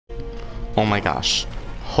Oh my gosh.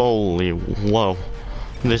 Holy, whoa.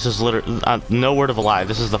 This is literally, no word of a lie,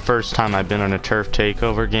 this is the first time I've been in a turf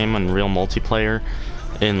takeover game in real multiplayer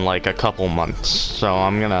in like a couple months. So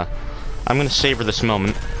I'm gonna savor this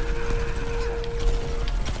moment.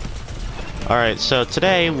 Alright, so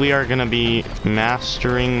today we are gonna be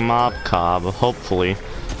mastering Mob Cob, hopefully.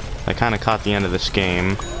 I kinda caught the end of this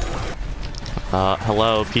game.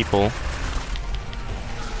 Hello, people.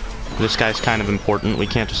 This guy's kind of important, we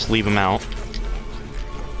can't just leave him out.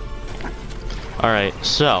 Alright,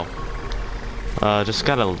 so just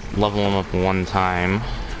gotta level him up one time.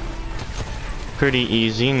 Pretty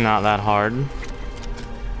easy, not that hard.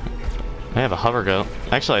 They have a hover goat.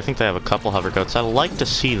 Actually, I think they have a couple hover goats. I like to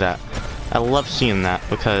see that. I love seeing that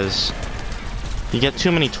because you get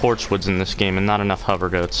too many torchwoods in this game and not enough hover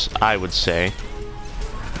goats, I would say.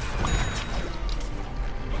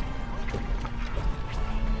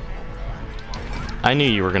 I knew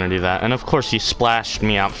you were gonna do that, and of course you splashed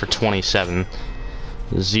me out for 27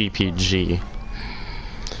 ZPG.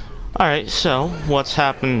 Alright, so what's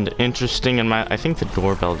happened interesting in my... I think the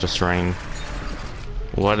doorbell just rang.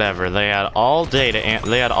 Whatever, they had all day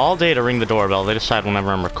to ring the doorbell. They decide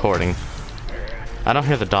whenever I'm recording. I don't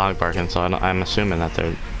hear the dog barking, so I'm assuming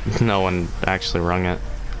that no one actually rung it.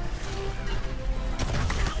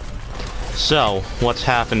 So, what's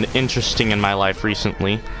happened interesting in my life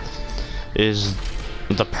recently is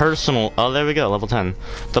the personal... Oh, there we go, level 10.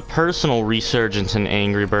 The personal resurgence in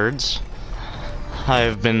Angry Birds.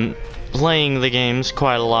 I've been playing the games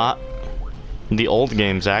quite a lot. The old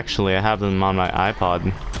games, actually. I have them on my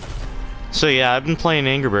iPod. So yeah, I've been playing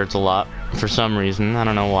Angry Birds a lot for some reason. I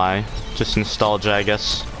don't know why. Just nostalgia, I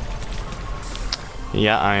guess.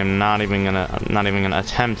 Yeah, I am not even gonna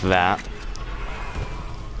attempt that.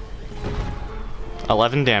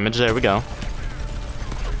 11 damage, there we go.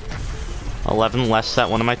 11 less that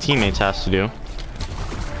one of my teammates has to do.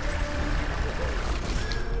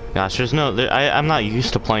 Gosh, there's no... I'm not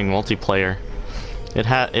used to playing multiplayer.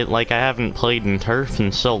 Like, I haven't played in turf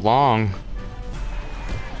in so long.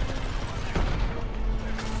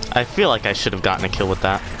 I feel like I should have gotten a kill with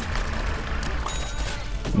that.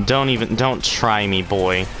 Don't try me,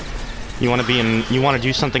 boy. You wanna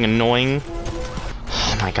do something annoying?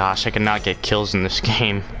 Oh my gosh, I cannot get kills in this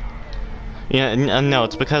game. Yeah, no,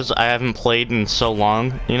 it's because I haven't played in so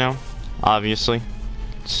long, you know? Obviously.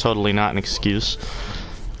 It's totally not an excuse.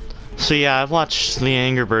 So yeah, I've watched the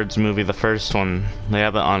Angry Birds movie, the first one. They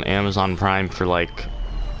have it on Amazon Prime for like,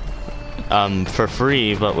 for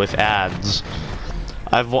free, but with ads.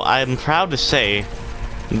 I'm proud to say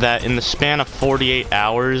that in the span of 48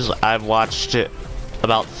 hours, I've watched it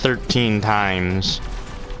about 13 times.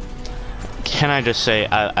 Can I just say,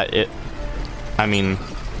 I mean,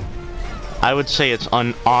 I would say it's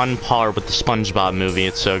on par with the SpongeBob movie,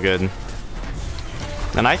 it's so good.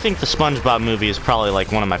 And I think the SpongeBob movie is probably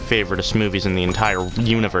like one of my favoriteest movies in the entire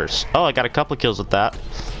universe. Oh, I got a couple kills with that.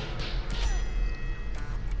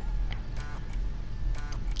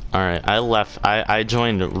 Alright, I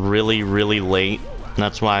joined really, really late.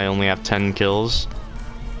 That's why I only have 10 kills.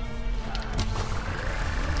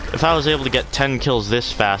 If I was able to get 10 kills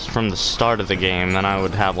this fast from the start of the game, then I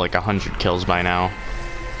would have like 100 kills by now.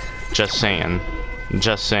 Just saying.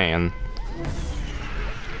 Just saying.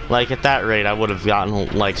 Like, at that rate, I would have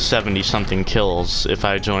gotten like 70-something kills if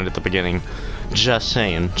I joined at the beginning. Just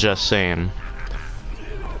saying, just saying.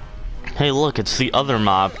 Hey, look, it's the other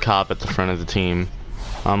Mob Cop at the front of the team.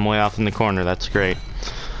 I'm way off in the corner, that's great.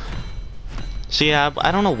 So yeah,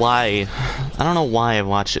 I don't know why I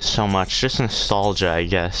watch it so much. Just nostalgia, I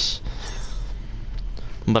guess.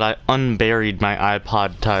 But I unburied my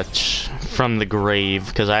iPod Touch from the grave,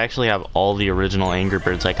 because I actually have all the original Angry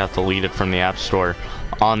Birds I got deleted from the App Store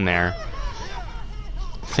on there.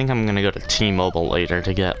 I think I'm gonna go to T-Mobile later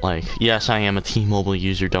to get, like... Yes, I am a T-Mobile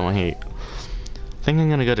user, don't hate. I think I'm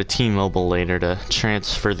gonna go to T-Mobile later to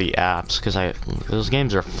transfer the apps, because those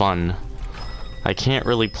games are fun. I can't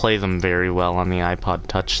really play them very well on the iPod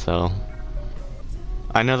Touch, though.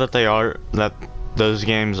 I know that those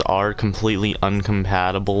games are completely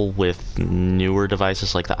uncompatible with newer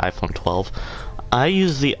devices like the iPhone 12. I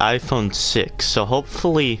use the iPhone 6, so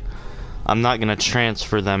hopefully I'm not gonna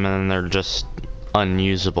transfer them and they're just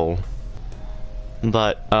unusable.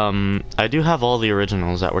 But I do have all the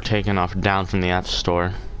originals that were taken down from the App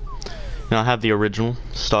Store. You know, I have the original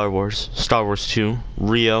Star Wars 2,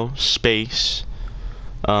 Rio, Space.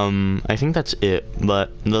 I think that's it,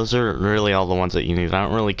 but those are really all the ones that you need. I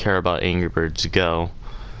don't really care about Angry Birds Go.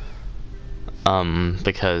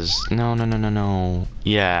 Because no.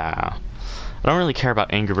 Yeah. I don't really care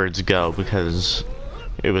about Angry Birds Go because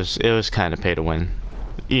it was kind of pay to win.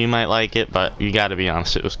 you might like it, but you gotta be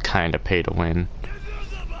honest, it was kind of pay to win.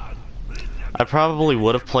 I probably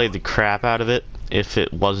would have played the crap out of it if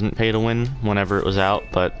it wasn't pay to win whenever it was out,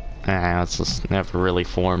 but it's just never really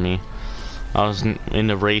for me. I was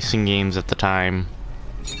into racing games at the time.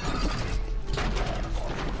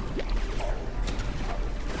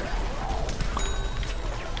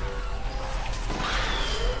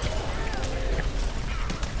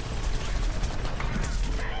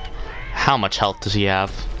 How much health does he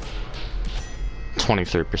have?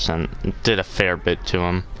 23%. Did a fair bit to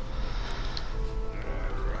him.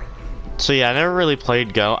 So yeah, I never really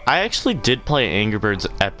played Go. I actually did play Angry Birds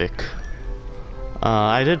Epic.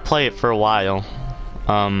 I did play it for a while.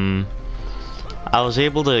 I was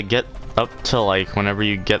able to get up to like whenever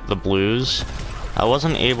you get the blues. I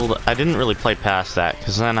wasn't able to, I didn't really play past that,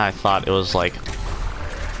 because then I thought it was like,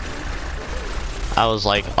 I was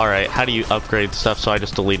like, alright, how do you upgrade stuff? So I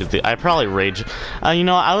just deleted the, I probably rage, you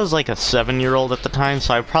know, I was like a 7-year-old at the time,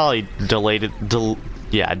 so I probably deleted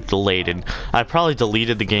I probably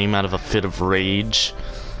deleted the game out of a fit of rage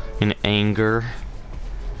and anger,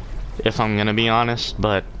 if I'm gonna be honest,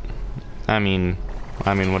 but, I mean,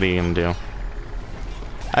 what are you gonna do?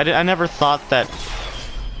 I never thought that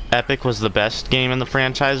Epic was the best game in the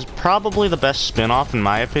franchise, probably the best spin-off in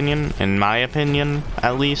my opinion,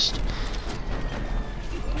 at least.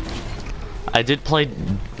 I did play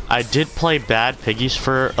Bad Piggies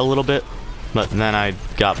for a little bit, but then I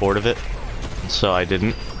got bored of it, so I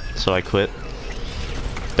didn't. So I quit.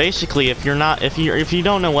 Basically, if you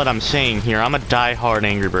don't know what I'm saying here, I'm a die-hard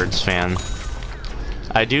Angry Birds fan.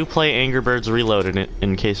 I do play Angry Birds Reloaded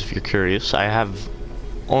in case if you're curious. I have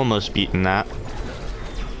almost beaten that.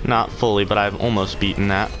 Not fully, but I've almost beaten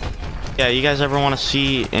that. Yeah, you guys ever want to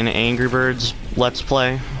see an Angry Birds Let's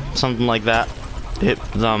Play? Something like that?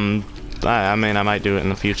 I mean, I might do it in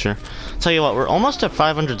the future. Tell you what, we're almost at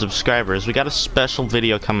 500 subscribers. We got a special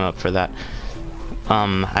video coming up for that.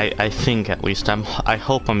 I think, at least, I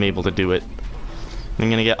hope I'm able to do it. I'm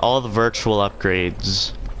gonna get all the virtual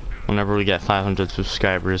upgrades whenever we get 500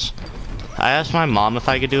 subscribers. I asked my mom if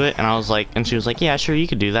I could do it, and she was like, yeah, sure, you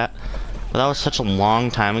could do that. But that was such a long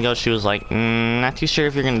time ago. She was like, not too sure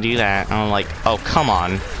if you're gonna do that. And I'm like, oh, come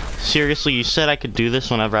on. Seriously, you said I could do this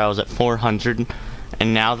whenever I was at 400,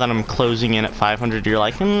 and now that I'm closing in at 500, you're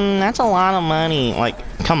like, that's a lot of money. Like,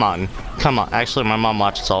 come on. Come on. Actually, my mom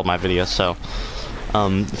watches all of my videos, so,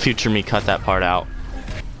 future me cut that part out.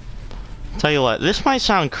 Tell you what, this might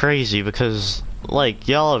sound crazy because, like,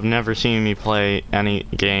 y'all have never seen me play any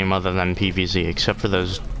game other than PVZ, except for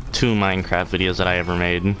those 2 Minecraft videos that I ever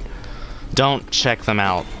made. Don't check them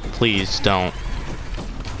out. Please don't.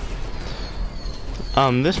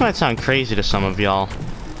 This might sound crazy to some of y'all,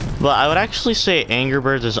 but I would actually say Angry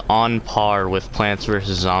Birds is on par with Plants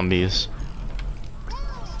vs. Zombies.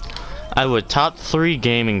 I would top 3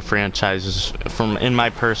 gaming franchises in my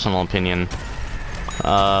personal opinion.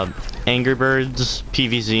 Angry Birds,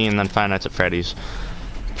 PVZ, and then Five Nights at Freddy's.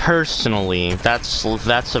 Personally, that's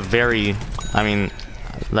a very, I mean,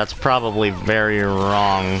 that's probably very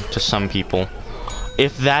wrong to some people.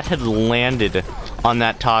 If that had landed on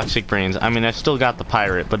that Toxic Brains, I mean, I still got the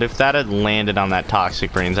pirate, but if that had landed on that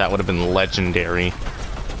Toxic Brains, that would have been legendary.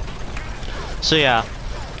 So yeah,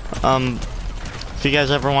 if you guys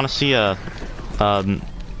ever want to see a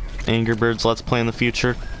Angry Birds Let's Play in the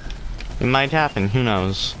future, it might happen, who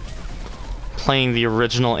knows. Playing the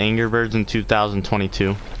original Angry Birds in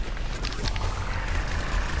 2022.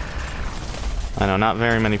 I know, not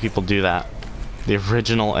very many people do that. The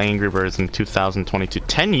original Angry Birds in 2022.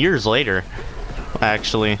 10 years later,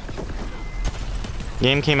 actually. The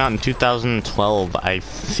game came out in 2012, I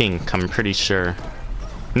think. I'm pretty sure.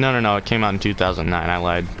 No, it came out in 2009. I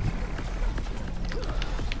lied.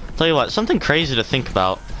 Tell you what, something crazy to think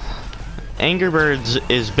about. Angry Birds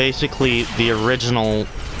is basically the original,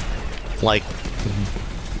 like,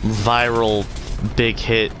 viral big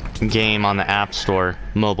hit game on the App Store,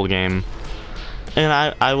 mobile game.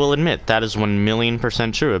 And I will admit, that is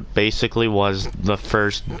 1,000,000% true. It basically was the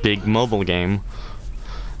first big mobile game.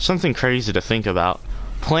 Something crazy to think about.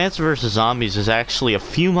 Plants vs. Zombies is actually a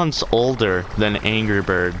few months older than Angry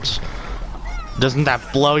Birds. Doesn't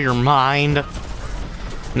that blow your mind?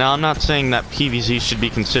 Now, I'm not saying that PVZ should be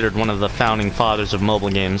considered one of the founding fathers of mobile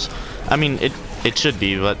games. I mean, it should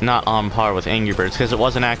be, but not on par with Angry Birds, because it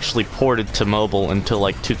wasn't actually ported to mobile until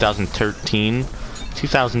like 2013.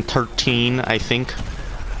 2013, I think,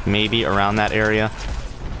 maybe around that area.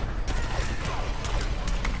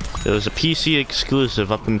 It was a PC exclusive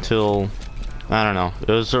up until, I don't know.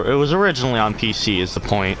 It was originally on PC, is the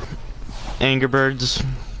point. Angry Birds,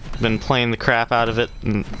 been playing the crap out of it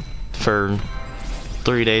for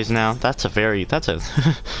 3 days now. That's a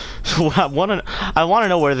I wanna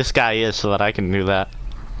know where this guy is so that I can do that.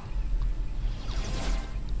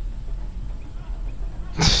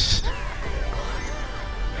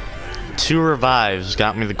 Two revives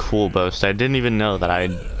got me the cool boast. I didn't even know that I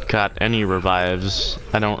got any revives.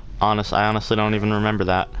 I honestly don't even remember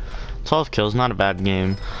that. 12 kills, not a bad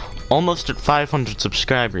game. Almost at 500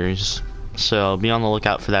 subscribers. So be on the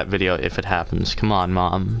lookout for that video if it happens. Come on,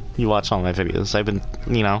 Mom. You watch all my videos. I've been,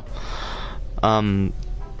 you know.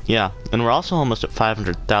 Yeah. And we're also almost at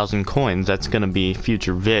 500,000 coins. That's gonna be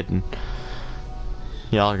future vid.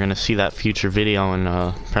 Y'all are gonna see that future video in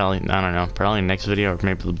probably, I don't know, probably next video or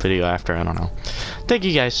maybe the video after, I don't know. Thank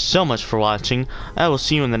you guys so much for watching. I will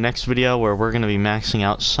see you in the next video where we're gonna be maxing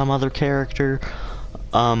out some other character.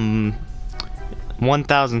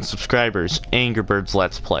 1,000 subscribers, Angry Birds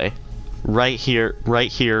Let's Play. Right here,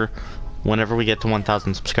 whenever we get to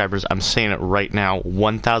 1,000 subscribers, I'm saying it right now,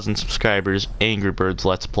 1,000 subscribers, Angry Birds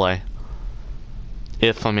Let's Play.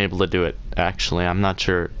 If I'm able to do it, actually. I'm not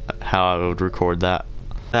sure how I would record that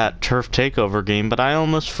turf takeover game, but I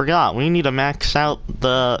almost forgot. We need to max out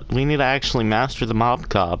we need to actually master the Mob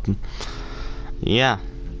Cob. Yeah,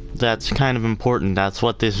 that's kind of important. That's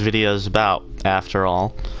what this video is about, after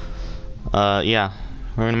all. Yeah,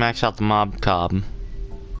 we're gonna max out the Mob Cob.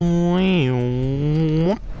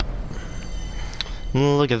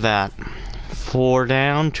 Look at that. 4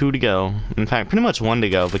 down, 2 to go. In fact, pretty much 1 to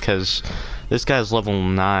go, because this guy's level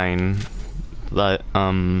 9. But,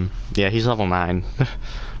 yeah, he's level 9.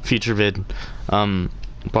 Future vid.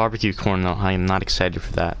 Barbecue corn, though, I am not excited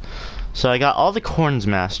for that. So I got all the corns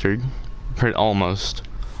mastered. Almost.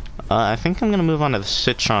 I think I'm gonna move on to the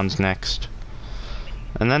citrons next.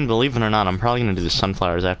 And then, believe it or not, I'm probably gonna do the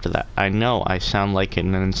sunflowers after that. I know I sound like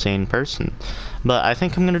an insane person, but I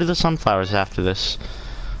think I'm gonna do the sunflowers after this.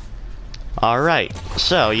 Alright,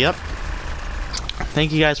 so, yep.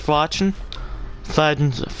 Thank you guys for watching.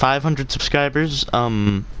 500 subscribers, all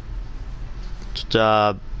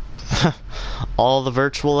the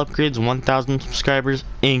virtual upgrades, 1,000 subscribers,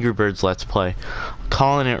 Angry Birds Let's Play.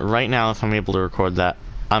 Calling it right now if I'm able to record that.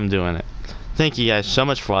 I'm doing it. Thank you guys so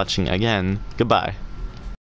much for watching. Again, goodbye.